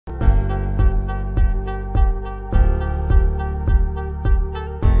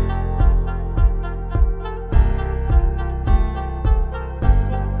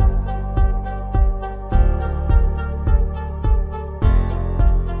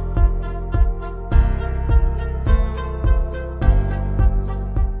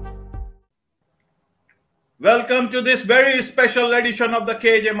Welcome to this very special edition of the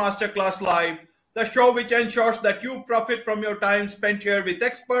KJ Masterclass Live, the show which ensures that you profit from your time spent here with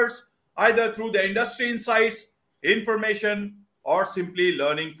experts, either through the industry insights, information, or simply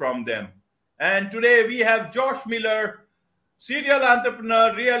learning from them. And today we have Josh Miller, serial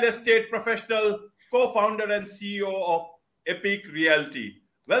entrepreneur, real estate professional, co-founder and CEO of Epic Realty.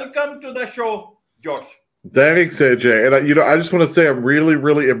 Welcome to the show, Josh. Thanks, AJ. And I just want to say I'm really,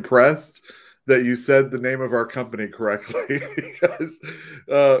 really impressed that you said the name of our company correctly because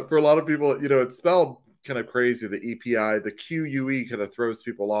for a lot of people, it's spelled kind of crazy. The EPI, the QUE kind of throws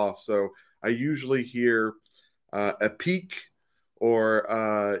people off. So I usually hear Epic or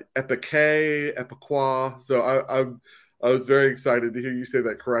Epique, Epiqua. So I was very excited to hear you say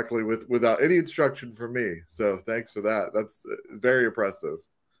that correctly without any instruction from me. So thanks for that. That's very impressive.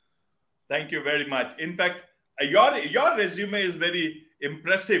 Thank you very much. In fact, your resume is very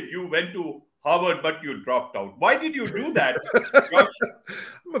impressive. You went to Harvard, but you dropped out. Why did you do that?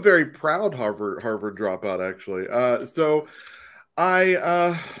 I'm a very proud Harvard dropout, actually. So I,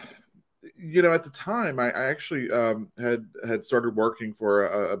 at the time, I actually had started working for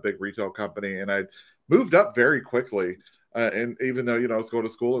a big retail company, and I moved up very quickly. And even though I was going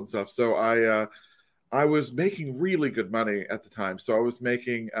to school and stuff, so I was making really good money at the time. So I was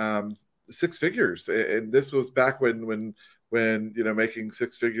making six figures, and this was back when making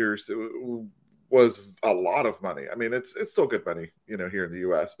six figures was a lot of money. I mean, it's still good money, here in the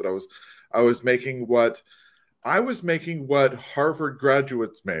US, but I was making what Harvard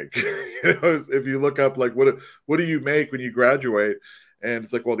graduates make. If you look up like what do you make when you graduate, and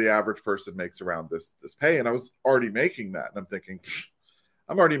it's like, well, the average person makes around this pay, and I was already making that, and I'm thinking,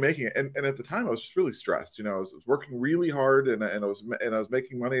 I'm already making it. And at the time I was just really stressed. I was working really hard, and I was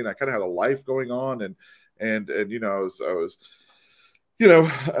making money, and I kind of had a life going on, and I was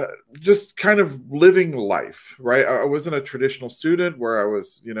just kind of living life, right? I wasn't a traditional student where I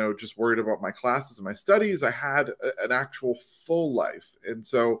was, just worried about my classes and my studies. I had an actual full life. And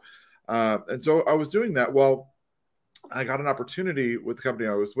so I was doing that. Well, I got an opportunity with the company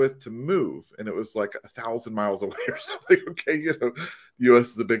I was with to move, and it was like 1,000 miles away or something. Okay. The US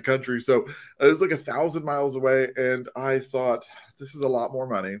is a big country. So it was like 1,000 miles away. And I thought, this is a lot more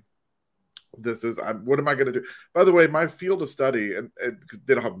money. What am I going to do? By the way, my field of study, and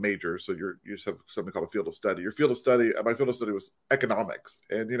they don't have majors, so you just have something called a field of study. My field of study was economics,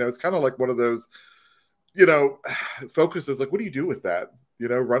 and it's kind of like one of those, focuses. Like, what do you do with that?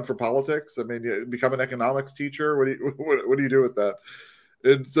 Run for politics? I mean, you become an economics teacher. What do you do with that?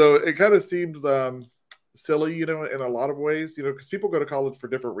 And so it kind of seemed silly, in a lot of ways, because people go to college for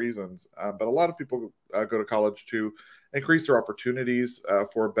different reasons, but a lot of people go to college to increase their opportunities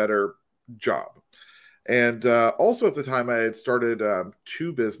for a better job. And also at the time I had started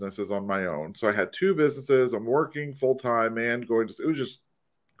two businesses on my own. So I had two businesses. I'm working full time and it was just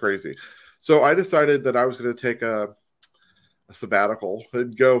crazy. So I decided that I was going to take a sabbatical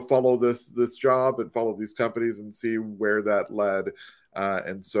and go follow this job and follow these companies and see where that led.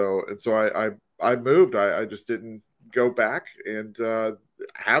 And so I moved. I just didn't go back, and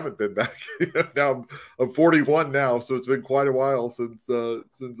haven't been back. Now I'm 41 now, so it's been quite a while since I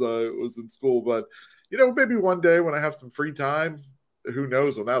was in school. But maybe one day when I have some free time, who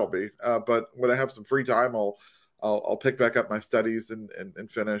knows when that'll be. But when I have some free time, I'll pick back up my studies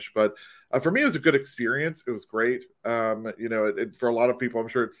and finish. But for me, it was a good experience. It was great. For a lot of people, I'm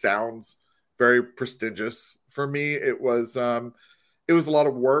sure it sounds very prestigious. For me, it was a lot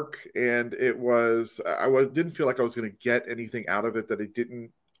of work, and I didn't feel like I was going to get anything out of it that I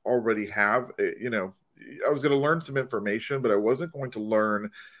didn't already have. I was going to learn some information, but I wasn't going to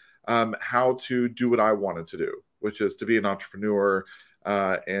learn how to do what I wanted to do, which is to be an entrepreneur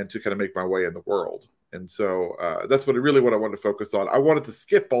and to kind of make my way in the world. And so that's what I wanted to focus on. I wanted to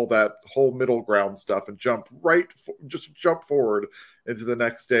skip all that whole middle ground stuff and jump forward into the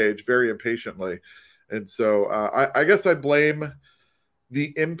next stage very impatiently. And so I guess I blame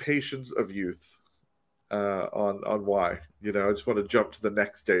the impatience of youth on why. I just want to jump to the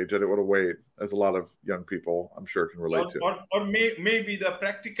next stage. I didn't want to wait, as a lot of young people, I'm sure, can relate to. Or maybe the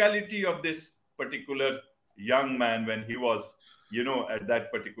practicality of this particular young man when he was, at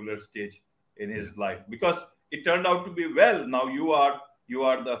that particular stage in his life. Because it turned out to be, well, now you are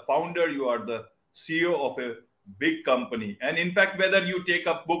the founder, you are the CEO of a big company. And in fact, whether you take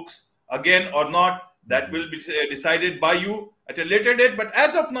up books again or not, that will be decided by you at a later date. But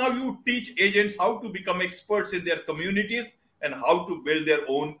as of now, you teach agents how to become experts in their communities and how to build their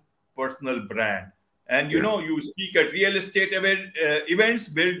own personal brand. And you speak at real estate events,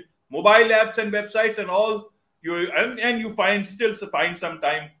 build mobile apps and websites and all. You find some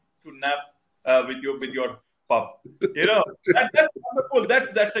time to nap with your pup. That's wonderful.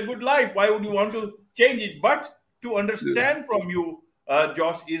 That's a good life. Why would you want to change it? But to understand from you,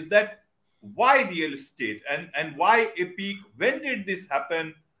 Josh, is that why real estate and why a peak? When did this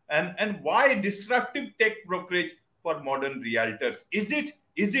happen? And why disruptive tech brokerage for modern realtors? Is it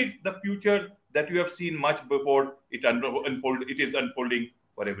the future that you have seen much before it unfold? It is unfolding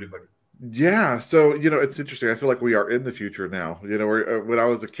for everybody. Yeah, so it's interesting. I feel like we are in the future now. When I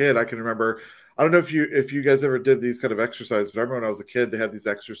was a kid, I can remember. I don't know if you guys ever did these kind of exercises, but I remember when I was a kid, they had these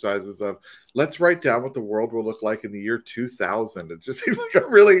exercises of let's write down what the world will look like in the year 2000. It just seemed like a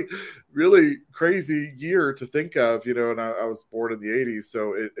really, really crazy year to think of. And I was born in the 80s,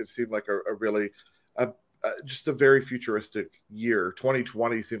 so it seemed like a really just a very futuristic year.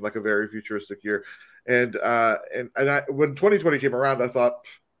 2020 seemed like a very futuristic year, and when 2020 came around, I thought,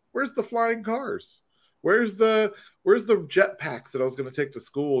 where's the flying cars? Where's the jetpacks that I was going to take to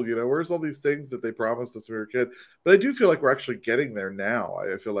school? Where's all these things that they promised us when we were a kid? But I do feel like we're actually getting there now.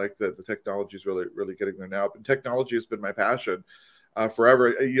 I feel like that the technology is really, really getting there now. And technology has been my passion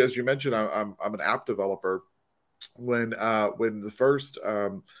forever. As you mentioned, I'm an app developer. When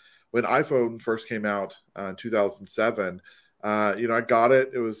iPhone first came out in 2007, I got it.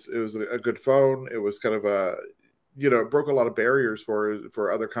 It was a good phone. It was kind of it broke a lot of barriers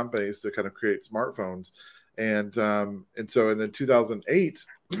for other companies to kind of create smartphones. And then 2008,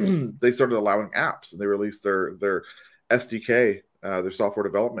 they started allowing apps, and they released their SDK, their software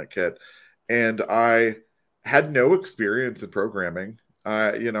development kit. And I had no experience in programming.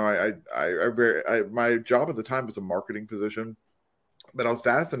 My job at the time was a marketing position, but I was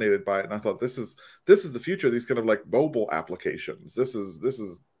fascinated by it, and I thought this is the future. These kind of like mobile applications. This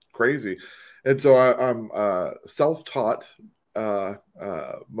is crazy. And so I'm a self-taught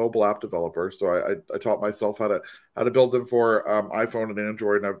mobile app developer. So I taught myself how to build them for iPhone and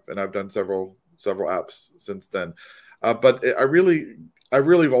Android, and I've done several apps since then. But I really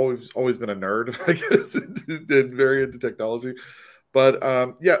have always been a nerd, I guess, and very into technology. But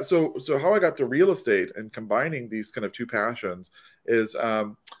so how I got to real estate and combining these kind of two passions is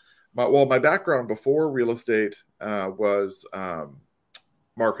my background before real estate was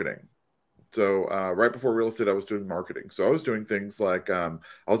marketing. So right before real estate, I was doing marketing. So I was doing things like I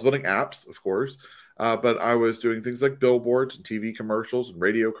was building apps, of course, but I was doing things like billboards and TV commercials and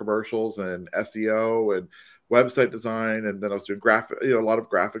radio commercials and SEO and website design. And then I was doing a lot of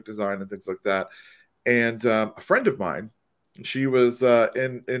graphic design and things like that. And a friend of mine, she was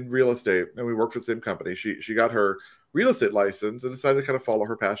in real estate, and we worked for the same company. She got her real estate license and decided to kind of follow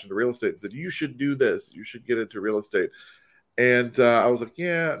her passion to real estate and said, you should do this. You should get into real estate. And I was like,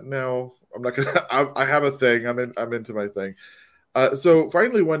 yeah, no, I'm not gonna. I have a thing. I'm into my thing. So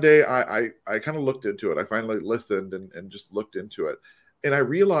finally, one day, I kind of looked into it. I finally listened and just looked into it, and I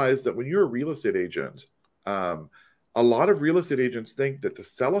realized that when you're a real estate agent, a lot of real estate agents think that to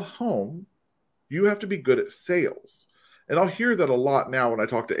sell a home, you have to be good at sales. And I'll hear that a lot now when I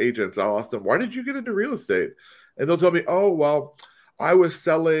talk to agents. I'll ask them, why did you get into real estate? And they'll tell me, oh, well, I was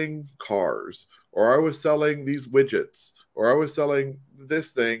selling cars, or I was selling these widgets, or I was selling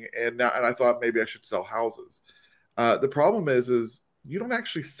this thing, and I thought maybe I should sell houses. The problem is you don't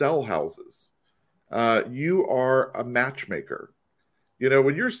actually sell houses. You are a matchmaker.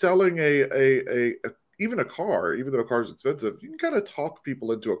 When you're selling even a car, even though a car is expensive, you can kind of talk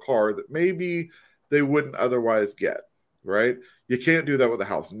people into a car that maybe they wouldn't otherwise get, right? You can't do that with a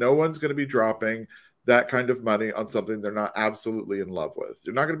house. No one's going to be dropping that kind of money on something they're not absolutely in love with.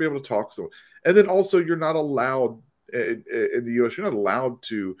 You're not going to be able to talk to someone. And then also, you're not allowed in the U.S., you're not allowed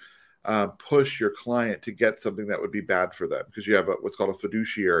to push your client to get something that would be bad for them, because you have what's called a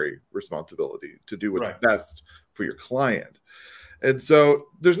fiduciary responsibility to do what's best for your client. And so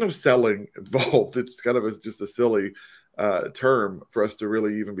there's no selling involved. It's kind of just a silly term for us to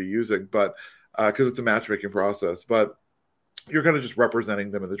really even be using, but because it's a matchmaking process. But you're kind of just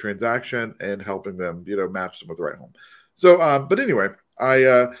representing them in the transaction and helping them, match them with the right home. So, but anyway,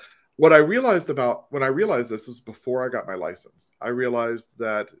 what I realized when I realized this was before I got my license. I realized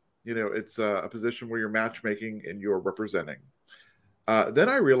that, it's a position where you're matchmaking and you're representing. Then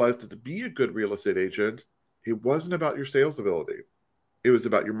I realized that to be a good real estate agent, it wasn't about your sales ability. It was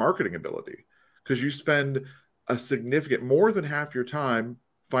about your marketing ability, because you spend a significant, more than half your time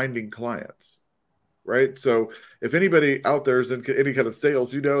finding clients, right? So if anybody out there is in any kind of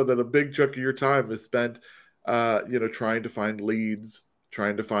sales, that a big chunk of your time is spent, trying to find leads,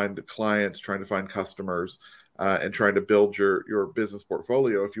 trying to find clients, trying to find customers, and trying to build your business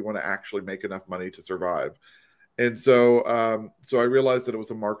portfolio if you want to actually make enough money to survive. And so I realized that it was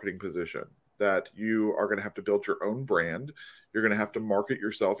a marketing position that you are going to have to build your own brand. You're going to have to market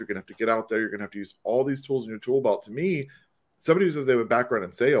yourself. You're going to have to get out there. You're going to have to use all these tools in your tool belt. To me, somebody who says they have a background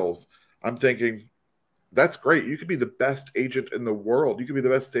in sales, I'm thinking, that's great. You could be the best agent in the world. You could be the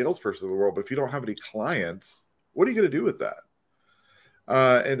best salesperson in the world. But if you don't have any clients, what are you going to do with that?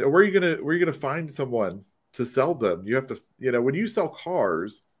 And where are you going to find someone to sell them? You have to, when you sell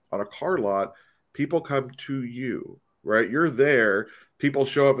cars on a car lot, people come to you, right? You're there. People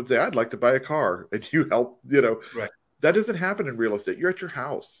show up and say, I'd like to buy a car. And you help, Right. That doesn't happen in real estate. You're at your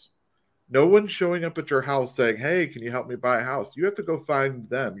house. No one's showing up at your house saying, hey, can you help me buy a house? You have to go find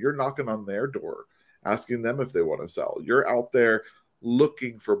them. You're knocking on their door, asking them if they want to sell. You're out there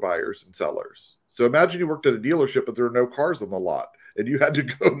looking for buyers and sellers. So imagine you worked at a dealership, but there are no cars on the lot, and you had to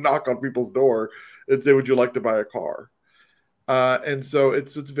go knock on people's door and say, would you like to buy a car? And so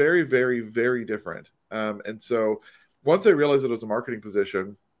it's very, very, very different. And so once I realized it was a marketing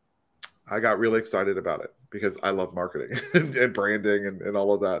position, I got really excited about it because I love marketing and branding and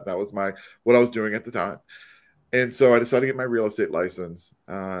all of that. That was what I was doing at the time. And so I decided to get my real estate license.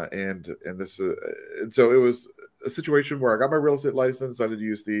 And so it was a situation where I got my real estate license, decided to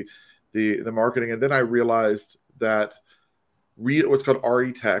use the marketing. And then I realized that what's called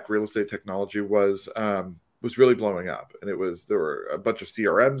RE Tech, real estate technology, was really blowing up. And there were a bunch of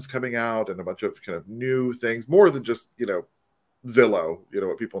CRMs coming out and a bunch of kind of new things, more than just, Zillow,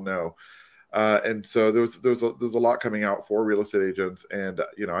 what people know. And so there was a lot coming out for real estate agents. And,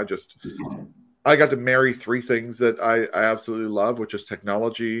 I got to marry three things that I absolutely love, which is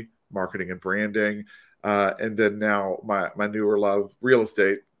technology, marketing, and branding. And then now my newer love, real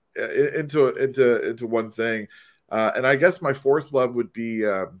estate, into one thing. And I guess my fourth love would be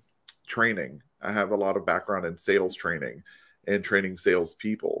training. I have a lot of background in sales training and training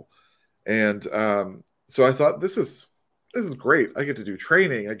salespeople. And so I thought, this is great. I get to do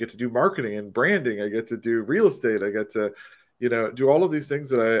training. I get to do marketing and branding. I get to do real estate. I get to, do all of these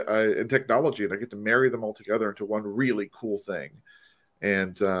things that I in technology, and I get to marry them all together into one really cool thing.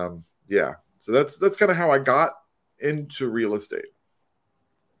 And so that's kind of how I got into real estate.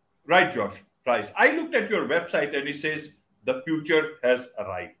 Right, Josh Price. I looked at your website and it says the future has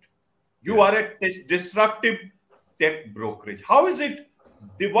arrived. You are a disruptive tech brokerage. How is it?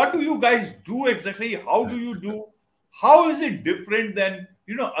 What do you guys do exactly? How do you do? How is it different than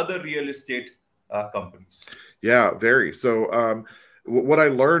other real estate companies? Yeah, very. So what I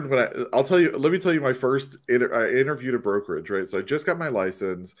learned let me tell you my first I interviewed a brokerage, right? So I just got my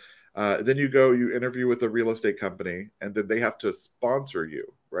license. Then you interview with a real estate company, and then they have to sponsor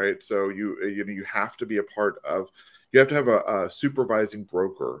you, right? So you have to be a part of, you have to have a supervising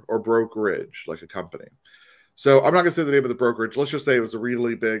broker or brokerage, like a company. So I'm not going to say the name of the brokerage. Let's just say it was a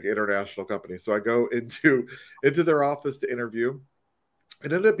really big international company. So I go into their office to interview.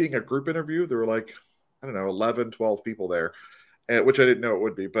 It ended up being a group interview. There were like, I don't know, 11, 12 people there, which I didn't know it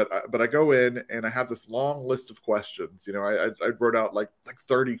would be. But I go in and I have this long list of questions. I wrote out like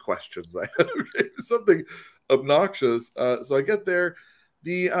 30 questions. I had something obnoxious. So I get there.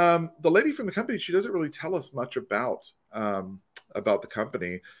 The lady from the company, she doesn't really tell us much about the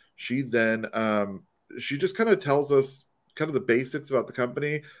company. She then she just kind of tells us kind of the basics about the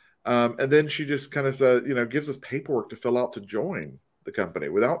company. And then she just kind of says, gives us paperwork to fill out to join the company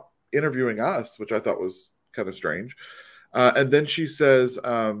without interviewing us, which I thought was kind of strange. And then she says,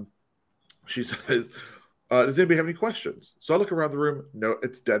 does anybody have any questions? So I look around the room. No,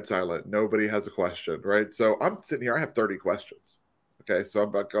 it's dead silent. Nobody has a question, right? So I'm sitting here. I have 30 questions. Okay. So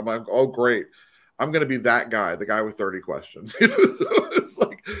I'm like, oh, great. I'm going to be that guy, the guy with 30 questions.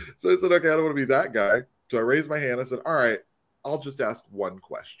 So I said, okay, I don't want to be that guy. So I raised my hand. I said, all right, I'll just ask one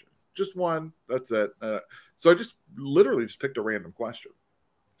question. Just one. That's it. So I just literally just picked a random question.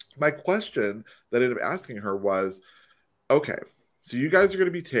 My question that I ended up asking her was, okay, so you guys are going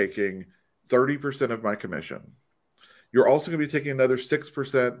to be taking 30% of my commission. You're also going to be taking another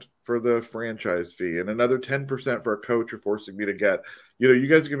 6% for the franchise fee and another 10% for a coach you're forcing me to get. You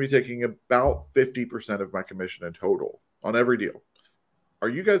guys are going to be taking about 50% of my commission in total on every deal. Are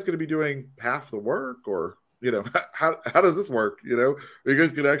you guys going to be doing half the work, or, how does this work? Are you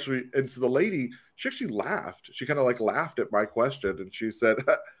guys going to actually, and so the lady, she actually laughed. She kind of like laughed at my question. And she said,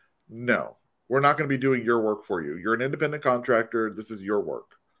 no, we're not going to be doing your work for you. You're an independent contractor. This is your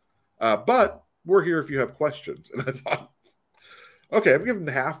work. But we're here if you have questions. And I thought, okay, I'm giving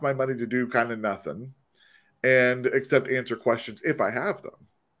half my money to do kind of nothing, and except answer questions if I have them.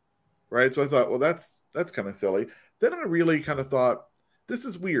 Right. So I thought, well, that's kind of silly. Then I really kind of thought, this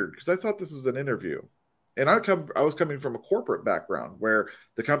is weird, because I thought this was an interview. And I was coming from a corporate background where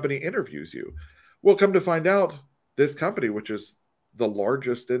the company interviews you. Well, come to find out, this company, which is the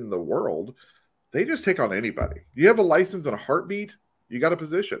largest in the world, they just take on anybody. You have a license and a heartbeat, you got a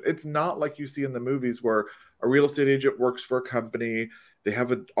position. It's not like you see in the movies where a real estate agent works for a company, they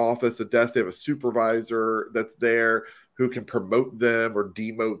have an office, a desk, they have a supervisor that's there who can promote them or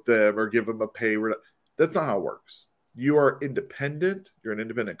demote them or give them a pay. That's not how it works. You are independent. You're an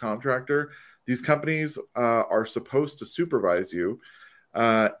independent contractor. These companies are supposed to supervise you.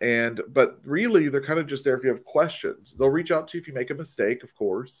 But really, they're kind of just there if you have questions. They'll reach out to you if you make a mistake, of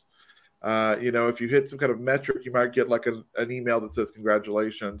course. If you hit some kind of metric, you might get like an email that says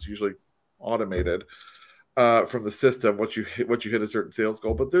congratulations, usually automated from the system, once you hit a certain sales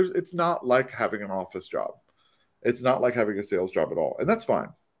goal. But it's not like having an office job. It's not like having a sales job at all. And that's fine.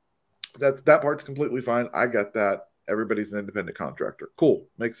 That part's completely fine. I get that. Everybody's an independent contractor. Cool.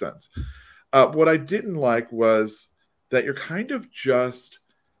 Makes sense. What I didn't like was that you're kind of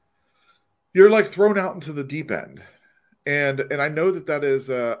you're like thrown out into the deep end. And I know that is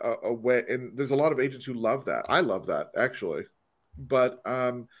a way, and there's a lot of agents who love that. I love that, actually. But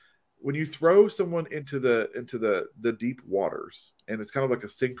when you throw someone into the deep waters, and it's kind of like a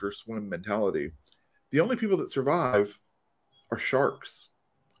sink or swim mentality, the only people that survive are sharks.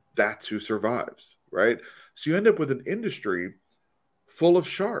 That's who survives, right? So you end up with an industry full of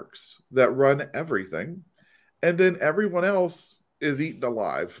sharks that run everything, and then everyone else is eaten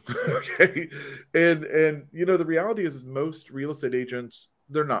alive. Okay. And the reality is most real estate agents,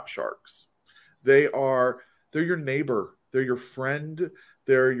 they're not sharks. They're your neighbor. They're your friend.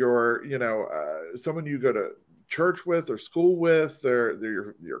 They're your, someone you go to church with or school with. They're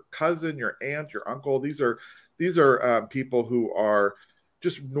your cousin, your aunt, your uncle. These are people who are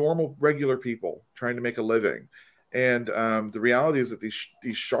just normal, regular people trying to make a living. And the reality is that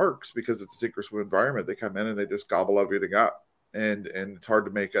these sharks, because it's a sink or swim environment, they come in and they just gobble everything up. And it's hard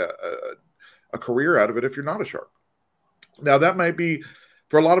to make a career out of it if you're not a shark. Now, that might be,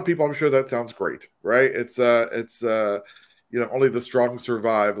 for a lot of people, I'm sure that sounds great, right? It's only the strong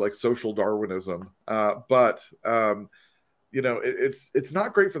survive, like social Darwinism. But it's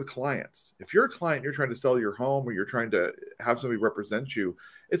not great for the clients. If you're a client, you're trying to sell your home, or you're trying to have somebody represent you,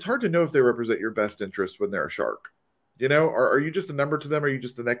 it's hard to know if they represent your best interest when they're a shark. Are you just a number to them? Are you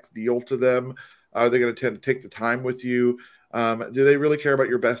just the next deal to them? Are they going to tend to take the time with you? Do they really care about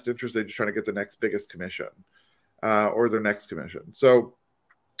your best interest? They're just trying to get the next biggest commission or their next commission. So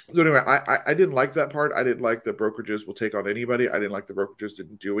anyway, I didn't like that part. I didn't like that brokerages will take on anybody. I didn't like the brokerages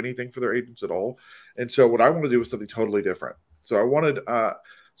didn't do anything for their agents at all. And so what I want to do was something totally different. So I wanted,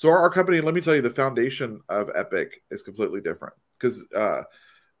 our company, let me tell you, the foundation of Epic is completely different. Because,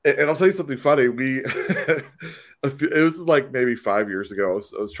 and I'll tell you something funny. It was like maybe 5 years ago.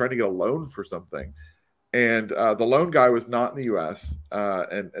 I was trying to get a loan for something. And the loan guy was not in the U.S.,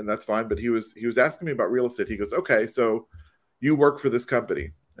 and that's fine. But he was asking me about real estate. He goes, "Okay, so you work for this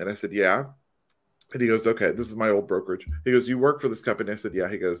company?" And I said, "Yeah." And he goes, "Okay, this is my old brokerage." He goes, "You work for this company?" I said, "Yeah."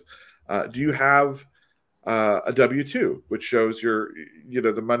 He goes, "Do you have a W-2, which shows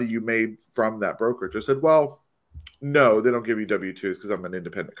the money you made from that brokerage?" I said, "Well, no, they don't give you W-2s because I'm an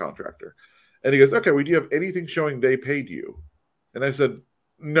independent contractor." And he goes, "Okay, well, do you have anything showing they paid you?" And I said,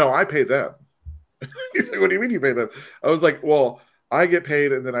 "No, I pay them." He's like, "What do you mean you pay them?" I was like, "Well, I get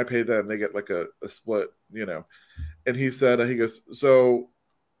paid and then I pay them. They get like a split, And he said, he goes, "So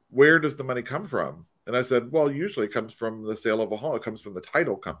where does the money come from?" And I said, "Well, usually it comes from the sale of a home. It comes from the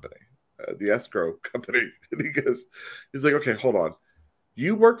title company, the escrow company." And he's like, "Okay, hold on.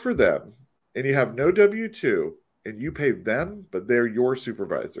 You work for them and you have no W-2 and you pay them, but they're your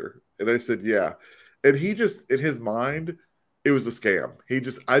supervisor." And I said, "Yeah." And he just, in his mind, it was a scam.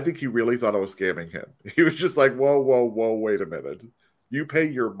 I think he really thought I was scamming him. He was just like, whoa, wait a minute. You pay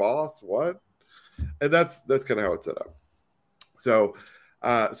your boss? What? And that's kind of how it's set up. So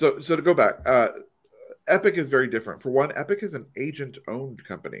to go back, Epic is very different. For one, Epic is an agent-owned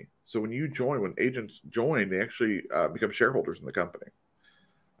company. So when agents join, they actually become shareholders in the company.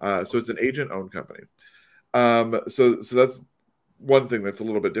 So it's an agent-owned company. So that's one thing that's a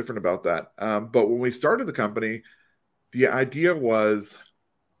little bit different about that. But when we started the company, the idea was,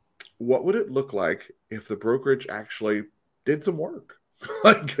 what would it look like if the brokerage actually did some work?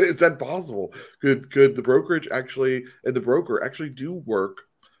 Like, is that possible? Could the brokerage actually, and the broker actually do work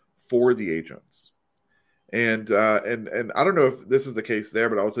for the agents? And I don't know if this is the case there,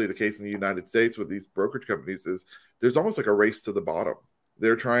 but I'll tell you the case in the United States with these brokerage companies is there's almost like a race to the bottom.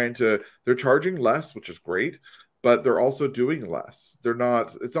 They're charging less, which is great, but they're also doing less.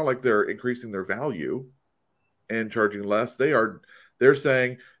 It's not like they're increasing their value and charging less. They're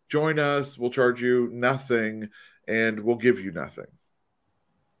saying, "Join us, we'll charge you nothing, and we'll give you nothing,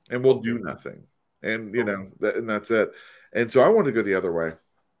 and we'll do nothing," and and that's it. And so I wanted to go the other way.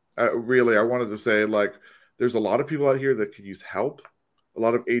 Really, I wanted to say, like, there's a lot of people out here that could use help, a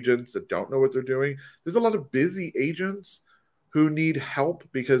lot of agents that don't know what they're doing. There's a lot of busy agents who need help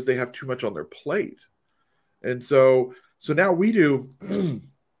because they have too much on their plate. And so now we do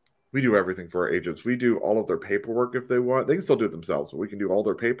we do everything for our agents. We do all of their paperwork if they want. They can still do it themselves, but we can do all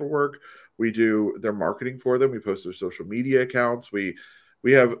their paperwork. We do their marketing for them. We post their social media accounts. We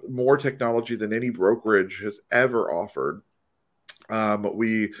have more technology than any brokerage has ever offered.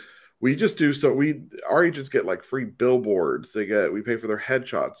 We just do so. Our agents get like free billboards. We pay for their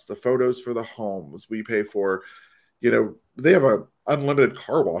headshots, the photos for the homes. We pay for, they have a unlimited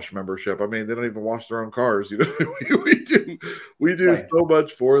car wash membership. I mean, they don't even wash their own cars. We do Right. so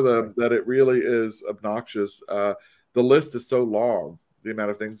much for them that it really is obnoxious. The list is so long, the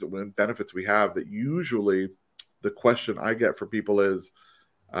amount of things that benefits we have, that usually the question I get from people is,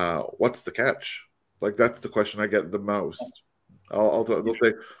 what's the catch? Like, that's the question I get the most. They'll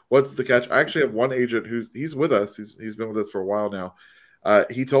say, what's the catch? I actually have one agent he's with us. He's been with us for a while now.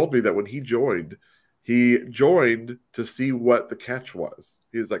 He told me that when he joined to see what the catch was.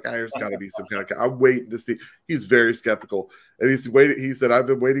 He was like, there's got to be some kind of catch. I'm waiting to see. He's very skeptical. And he's waiting. He said, I've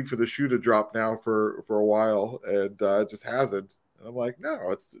been waiting for the shoe to drop now for a while, and it just hasn't. And I'm like,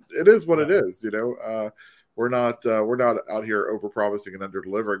 no, it is what it is. We're not out here over promising and under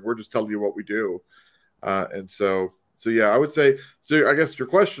delivering. We're just telling you what we do. So yeah, I would say, so I guess your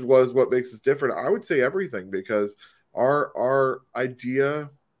question was what makes us different. I would say everything, because our idea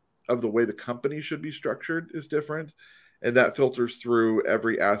of the way the company should be structured is different, and that filters through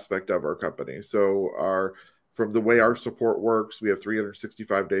every aspect of our company. So from the way our support works, we have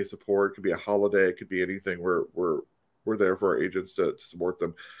 365-day support. It could be a holiday, it could be anything. We're there for our agents to support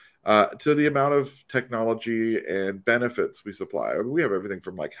them. To the amount of technology and benefits we supply. I mean, we have everything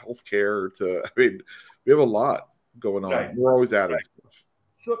from like healthcare to, we have a lot going on. Right. We're always adding stuff.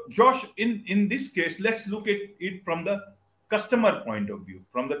 So, Josh, in this case, let's look at it from the customer point of view,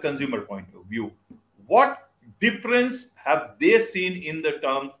 from the consumer point of view. What difference have they seen in the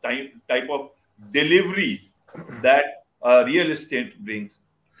type of deliveries that real estate brings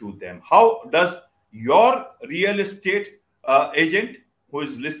to them? How does your real estate agent who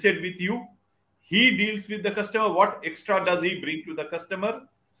is listed with you, he deals with the customer? What extra does he bring to the customer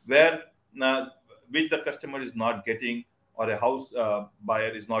which the customer is not getting, or a house buyer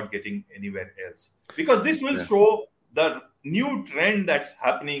is not getting anywhere else? Because this will show the new trend that's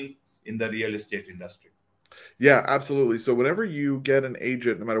happening in the real estate industry. Yeah, absolutely. So whenever you get an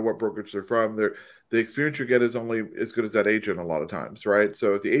agent, no matter what brokerage they're from, the experience you get is only as good as that agent a lot of times, right?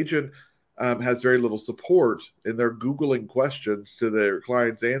 So if the agent has very little support and they're Googling questions to their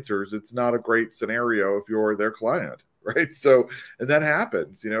client's answers, it's not a great scenario if you're their client, right? So, and that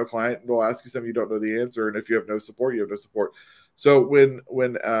happens, a client will ask you something you don't know the answer. And if you have no support, you have no support. So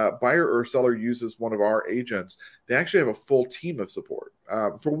when a buyer or seller uses one of our agents, they actually have a full team of support.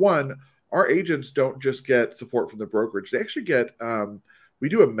 For one, our agents don't just get support from the brokerage. They actually get, we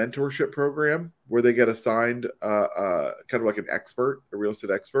do a mentorship program where they get assigned kind of like an expert, a real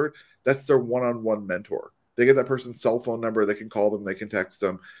estate expert. That's their one-on-one mentor. They get that person's cell phone number. They can call them. They can text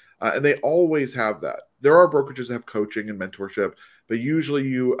them. And they always have that. There are brokerages that have coaching and mentorship, but usually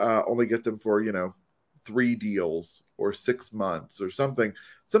you only get them for, 3 deals or 6 months or something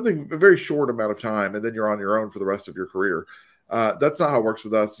a very short amount of time. And then you're on your own for the rest of your career. That's not how it works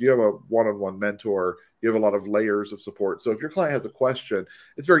with us. You have a one-on-one mentor. You have a lot of layers of support. So if your client has a question,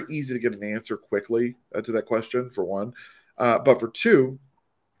 it's very easy to get an answer quickly to that question, for one. But for two,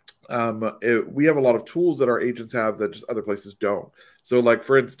 we have a lot of tools that our agents have that just other places don't. So like,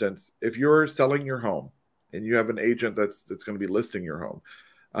 for instance, if you're selling your home and you have an agent that's going to be listing your home,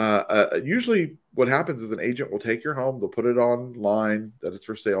 usually what happens is an agent will take your home, they'll put it online that it's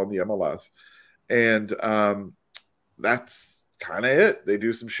for sale on the MLS. And that's kind of it. They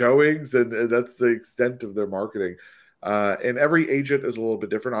do some showings, and that's the extent of their marketing. And every agent is a little bit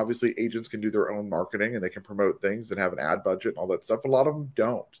different. Obviously, agents can do their own marketing and they can promote things and have an ad budget and all that stuff. A lot of them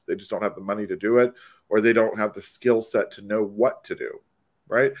don't. They just don't have the money to do it, or they don't have the skill set to know what to do,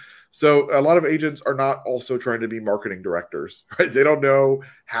 right? So a lot of agents are not also trying to be marketing directors, right? They don't know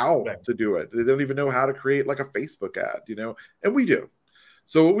how to do it. They don't even know how to create like a Facebook ad, and we do.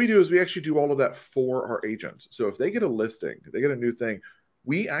 So what we do is we actually do all of that for our agents. So if they get a listing, they get a new thing,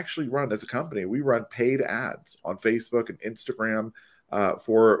 we actually run, as a company, we run paid ads on Facebook and Instagram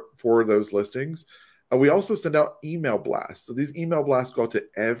for those listings. We also send out email blasts. So these email blasts go out to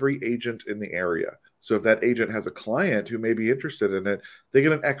every agent in the area. So if that agent has a client who may be interested in it, they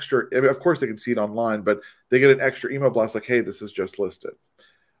get an extra, of course they can see it online, but they get an extra email blast like, hey, this is just listed.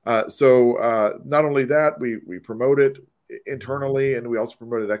 So not only that, we promote it. internally, and we also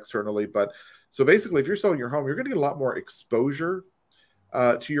promote it externally. But so basically, if you're selling your home, you're going to get a lot more exposure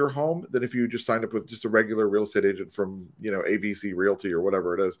to your home than if you just signed up with just a regular real estate agent from, ABC Realty or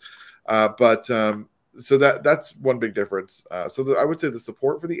whatever it is. So that's one big difference. I would say the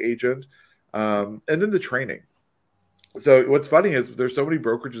support for the agent, and then the training. So what's funny is there's so many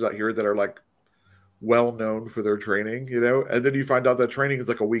brokerages out here that are like well known for their training, and then you find out that training is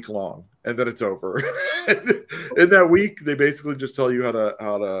like a week long, and then it's over. In that week, they basically just tell you how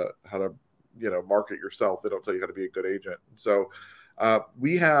to market yourself. They don't tell you how to be a good agent. So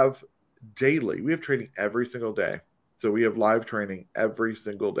we have training every single day. So we have live training every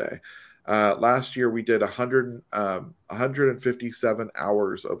single day. Last year we did 157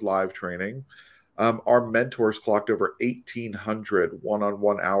 hours of live training. Our mentors clocked over 1,800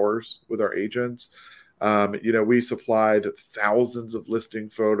 one-on-one hours with our agents. We supplied thousands of listing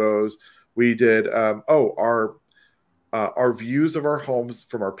photos. We did our views of our homes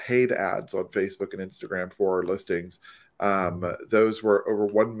from our paid ads on Facebook and Instagram for our listings. Those were over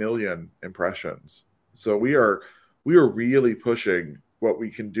 1 million impressions. So we are really pushing what we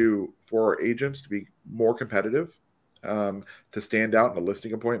can do for our agents to be more competitive, to stand out in a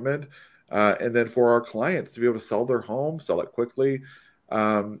listing appointment, and then for our clients to be able to sell their home, sell it quickly.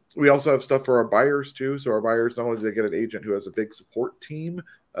 We also have stuff for our buyers too. So our buyers, not only do they get an agent who has a big support team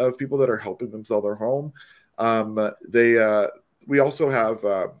of people that are helping them sell their home, we also have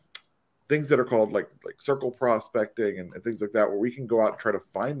things that are called like circle prospecting and things like that, where we can go out and try to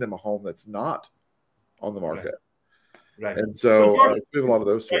find them a home that's not on the market. Right. And so Josh, we have a lot of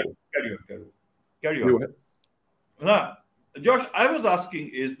those tools. Carry on. Now, Josh, I was asking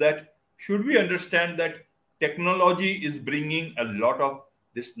is that should we understand that technology is bringing a lot of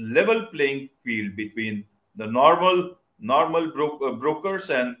this level playing field between the normal brokers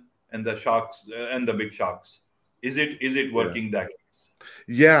and the sharks and the big sharks? Is it working that way?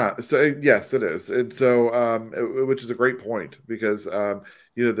 Yeah. So yes, it is. And so, which is a great point, because,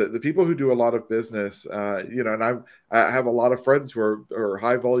 the people who do a lot of business, and I have a lot of friends who are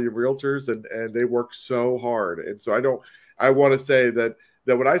high volume realtors, and they work so hard. And so I want to say that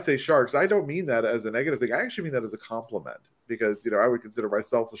when I say sharks, I don't mean that as a negative thing. I actually mean that as a compliment, because, I would consider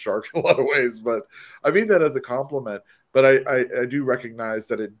myself a shark in a lot of ways, but I mean that as a compliment. But I do recognize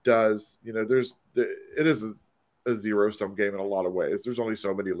that it does, it is a zero-sum game in a lot of ways. There's only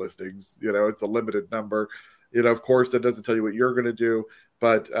so many listings, it's a limited number. Of course, that doesn't tell you what you're going to do,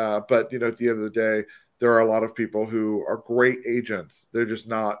 but at the end of the day, there are a lot of people who are great agents. They're just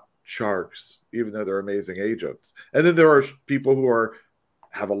not sharks, even though they're amazing agents. And then there are people who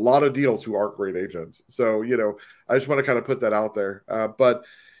have a lot of deals who aren't great agents. So, I just want to kind of put that out there. But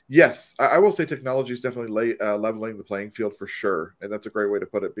yes, I will say technology is definitely leveling the playing field for sure. And that's a great way to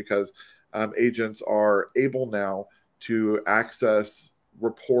put it, because agents are able now to access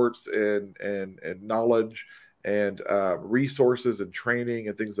reports and knowledge and resources and training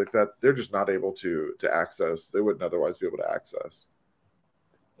and things like that. They're just not able to access. They wouldn't otherwise be able to access.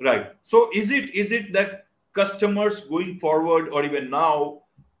 Right. So is it that customers going forward or even now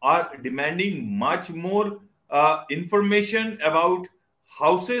are demanding much more information about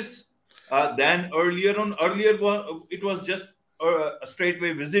houses than earlier on? Earlier it was just a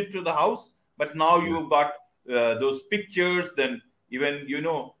straightway visit to the house, but now you've got those pictures. Then even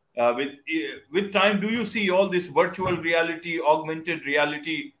with time, do you see all this virtual reality, augmented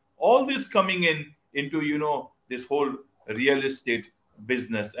reality, all this coming into this whole real estate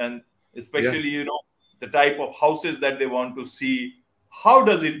business, and especially the type of houses that they want to see? How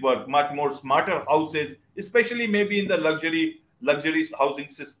does it work? Much more smarter houses, especially maybe in the luxury housing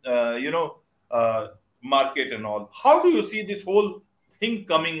market and all. How do you see this whole thing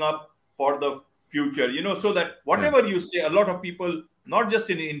coming up for the future? So that whatever you say, a lot of people, not just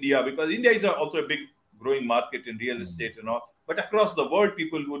in India, because India is also a big growing market in real estate and all, but across the world,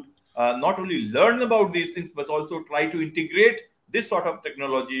 people would not only learn about these things, but also try to integrate this sort of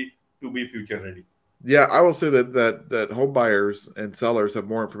technology to be future ready. Yeah, I will say that home buyers and sellers have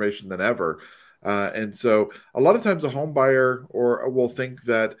more information than ever. And so a lot of times a home buyer will think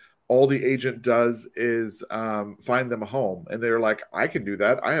that all the agent does is find them a home, and they're like, I can do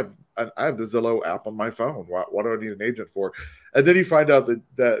that. I have the Zillow app on my phone. What do I need an agent for? And then you find out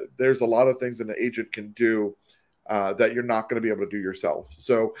that there's a lot of things that an agent can do that you're not going to be able to do yourself.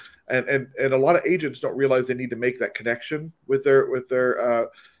 So and a lot of agents don't realize they need to make that connection with their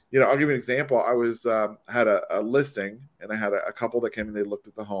I'll give you an example. I was had a listing, and I had a couple that came and they looked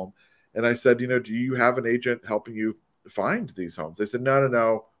at the home, and I said, do you have an agent helping you find these homes? They said,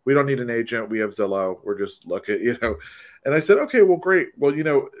 no, we don't need an agent. We have Zillow. We're just looking, And I said, okay, well, great. Well,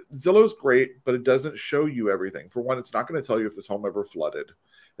 Zillow's great, but it doesn't show you everything. For one, it's not going to tell you if this home ever flooded.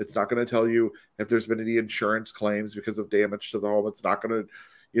 It's not going to tell you if there's been any insurance claims because of damage to the home. It's not going to,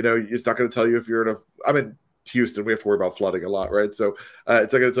 it's not going to tell you if you're I'm in Houston, we have to worry about flooding a lot, right? So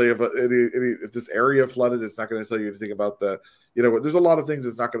it's not going to tell you if this area flooded. It's not going to tell you anything about there's a lot of things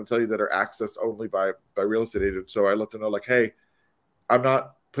it's not going to tell you that are accessed only by real estate agents. So I let them know, like, hey, I'm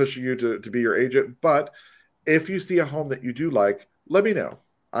not pushing you to be your agent, but if you see a home that you do like, let me know.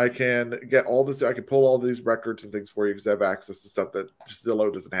 I can get all this. I can pull all these records and things for you because I have access to stuff that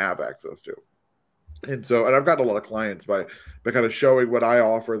Zillow doesn't have access to. And I've gotten a lot of clients by kind of showing what I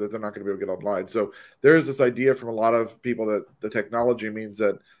offer that they're not going to be able to get online. So there is this idea from a lot of people that the technology means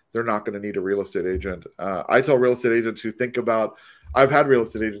that they're not going to need a real estate agent. I tell real estate agents who think about, I've had real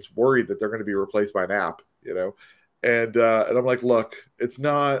estate agents worried that they're going to be replaced by an app, and I'm like, look, it's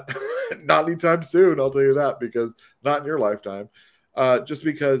not anytime soon. I'll tell you that, because not in your lifetime. Just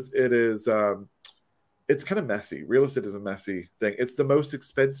because it is, it's kind of messy. Real estate is a messy thing. It's the most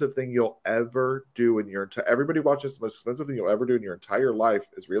expensive thing you'll ever do in your everybody watches. The most expensive thing you'll ever do in your entire life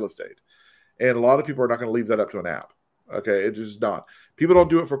is real estate, and a lot of people are not going to leave that up to an app. Okay, it's just not. People don't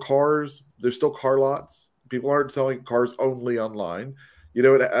do it for cars. There's still car lots. People aren't selling cars only online. I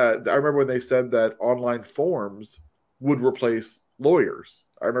remember when they said that online forms would replace lawyers.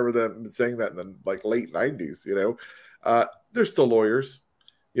 I remember them saying that in the late 90s. There's still lawyers.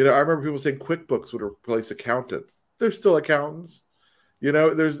 I remember people saying QuickBooks would replace accountants. There's still accountants.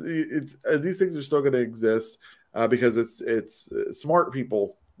 These things are still going to exist because it's smart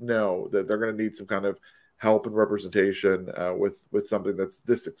people know that they're going to need some kind of help and representation with something that's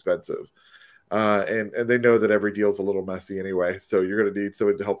this expensive. And they know that every deal is a little messy anyway. So you're going to need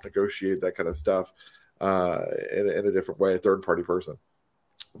somebody to help negotiate that kind of stuff in a different way, a third-party person.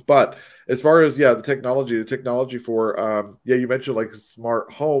 But as far as the technology for you mentioned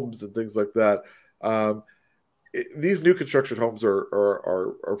smart homes and things like that. These new construction homes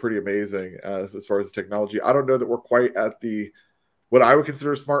are pretty amazing as far as the technology. I don't know that we're quite at what I would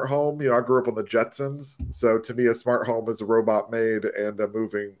consider a smart home. I grew up on the Jetsons, so to me, a smart home is a robot made and a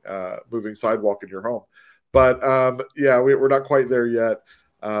moving sidewalk in your home. But we're not quite there yet.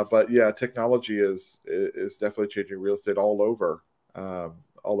 But technology is definitely changing real estate all over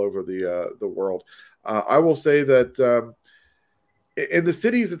the world. I will say that in the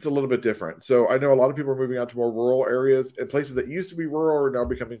cities, it's a little bit different. So I know a lot of people are moving out to more rural areas, and places that used to be rural are now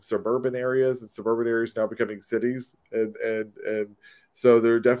becoming suburban areas, and suburban areas now becoming cities. And so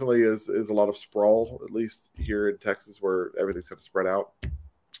there definitely is a lot of sprawl, at least here in Texas, where everything's kind of spread out.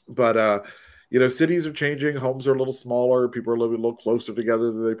 But cities are changing. Homes are a little smaller. People are living a little closer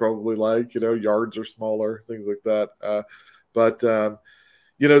together than they probably like. Yards are smaller, things like that. But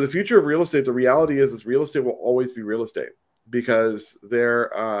the future of real estate, the reality is real estate will always be real estate, because there's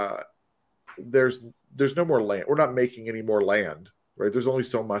no more land. We're not making any more land, right? There's only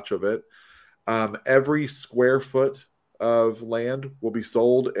so much of it. Every square foot of land will be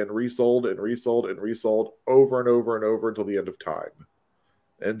sold and resold and resold and resold over and over and over until the end of time.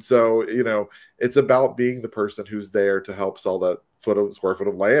 And so, it's about being the person who's there to help sell that square foot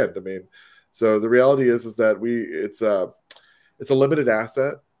of land. I mean, so the reality is that it's a limited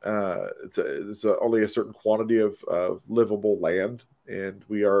asset. It's only a certain quantity of livable land, and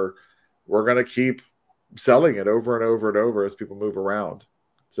we're going to keep selling it over and over and over as people move around.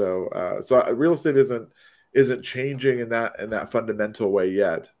 So real estate isn't changing in that fundamental way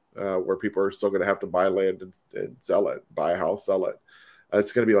yet, where people are still going to have to buy land and sell it, buy a house, sell it.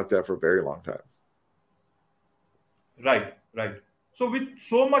 It's going to be like that for a very long time. Right. So with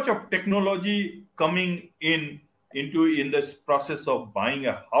so much of technology coming in this process of buying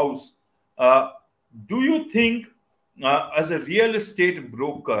a house, do you think as a real estate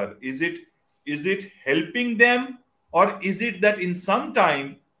broker, is it helping them, or is it that in some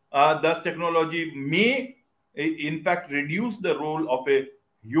time the technology may in fact reduce the role of a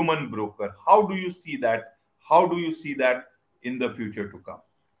human broker? How do you see that? How do you see that in the future to come?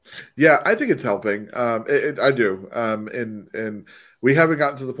 Yeah, I think it's helping. I do. And we haven't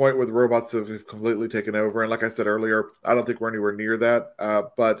gotten to the point where the robots have completely taken over. And like I said earlier, I don't think we're anywhere near that.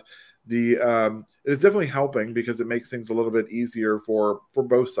 But it is definitely helping, because it makes things a little bit easier for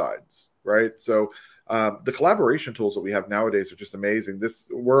both sides, right? So the collaboration tools that we have nowadays are just amazing.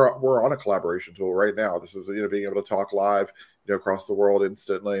 We're on a collaboration tool right now. This is being able to talk live across the world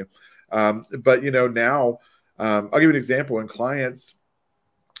instantly. But now I'll give you an example. When clients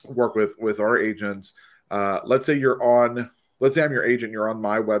work with our agents, let's say I'm your agent, you're on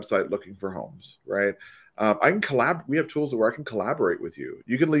my website looking for homes, right? I can we have tools where I can collaborate with you.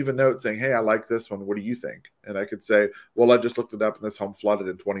 You can leave a note saying, hey, I like this one. What do you think? And I could say, well, I just looked it up and this home flooded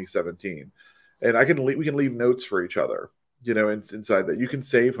in 2017. And we can leave notes for each other, inside that. You can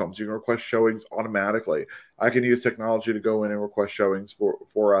save homes. You can request showings automatically. I can use technology to go in and request showings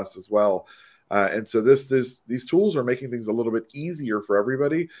for us as well. And so these tools are making things a little bit easier for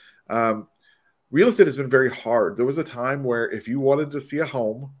everybody. Real estate has been very hard. There was a time where if you wanted to see a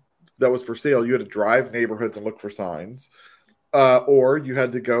home that was for sale, you had to drive neighborhoods and look for signs, or you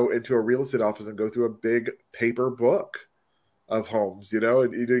had to go into a real estate office and go through a big paper book of homes, and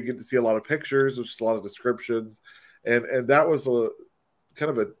you didn't get to see a lot of pictures, just a lot of descriptions, and that was a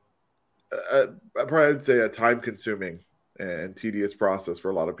kind of I'd say a time-consuming and tedious process for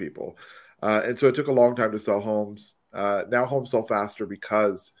a lot of people, and so it took a long time to sell homes. Now homes sell faster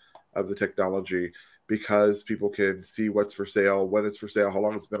because of the technology, because people can see what's for sale, when it's for sale, how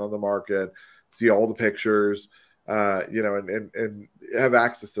long it's been on the market, see all the pictures, and have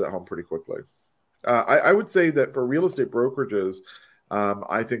access to that home pretty quickly. I would say that for real estate brokerages,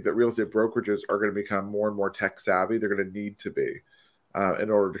 I think that real estate brokerages are going to become more and more tech savvy. They're going to need to be in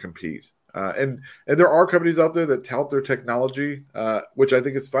order to compete. And there are companies out there that tout their technology, which I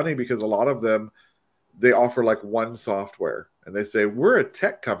think is funny because a lot of them, they offer like one software and they say, we're a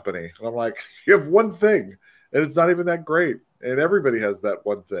tech company. And I'm like, you have one thing and it's not even that great. And everybody has that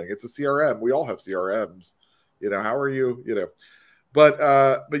one thing. It's a CRM. We all have CRMs. How are you? But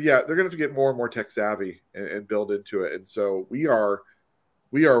yeah, they're going to have to get more and more tech savvy and build into it. And so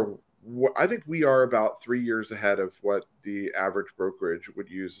I think we are about 3 years ahead of what the average brokerage would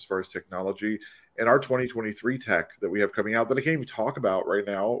use as far as technology. And our 2023 tech that we have coming out that I can't even talk about right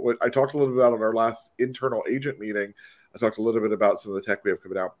now. What I talked a little bit about on our last internal agent meeting. I talked a little bit about some of the tech we have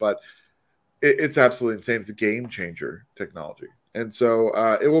coming out, but it's absolutely insane. It's a game changer technology. And so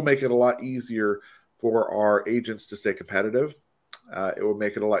it will make it a lot easier for our agents to stay competitive. It will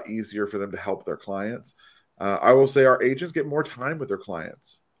make it a lot easier for them to help their clients. I will say our agents get more time with their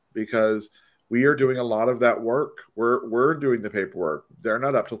clients because we are doing a lot of that work. We're doing the paperwork. They're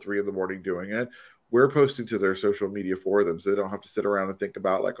not up till 3 a.m. doing it. We're posting to their social media for them, so they don't have to sit around and think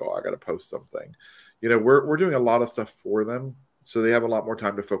about like, oh, I got to post something. We're doing a lot of stuff for them, so they have a lot more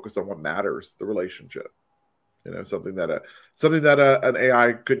time to focus on what matters, the relationship. Something that an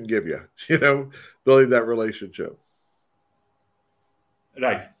AI couldn't give you. Building that relationship.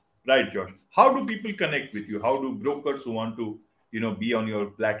 Right, Josh. How do people connect with you? How do brokers who want to, be on your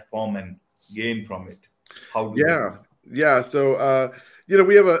platform and gain from it? Yeah. So,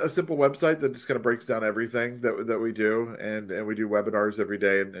 we have a simple website that just kind of breaks down everything that we do, and we do webinars every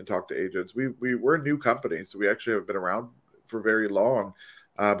day and talk to agents. We're a new company, so we actually have been around for very long,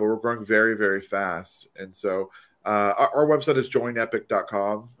 but we're growing very, very fast. And so, our website is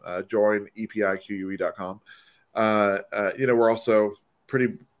joinepiq.com, joinepique.com. We're also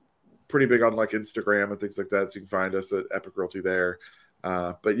pretty big on like Instagram and things like that. So you can find us at Epiq Realty there.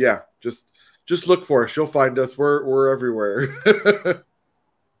 But yeah, just look for us. You'll find us. We're everywhere.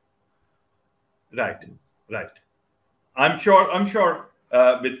 Right. I'm sure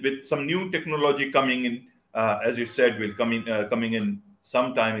with some new technology coming in, as you said, will coming in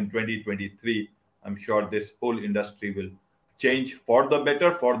sometime in 2023. I'm sure this whole industry will change for the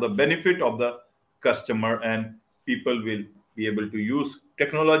better, for the benefit of the customer, and people will be able to use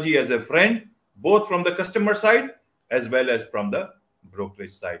technology as a friend, both from the customer side as well as from the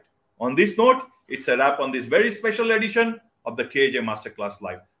brokerage side. On this note, it's a wrap on this very special edition of the KJ Masterclass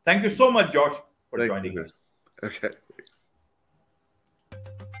Live. Thank you so much, Josh, for joining us. Okay,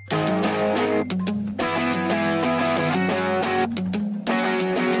 thanks.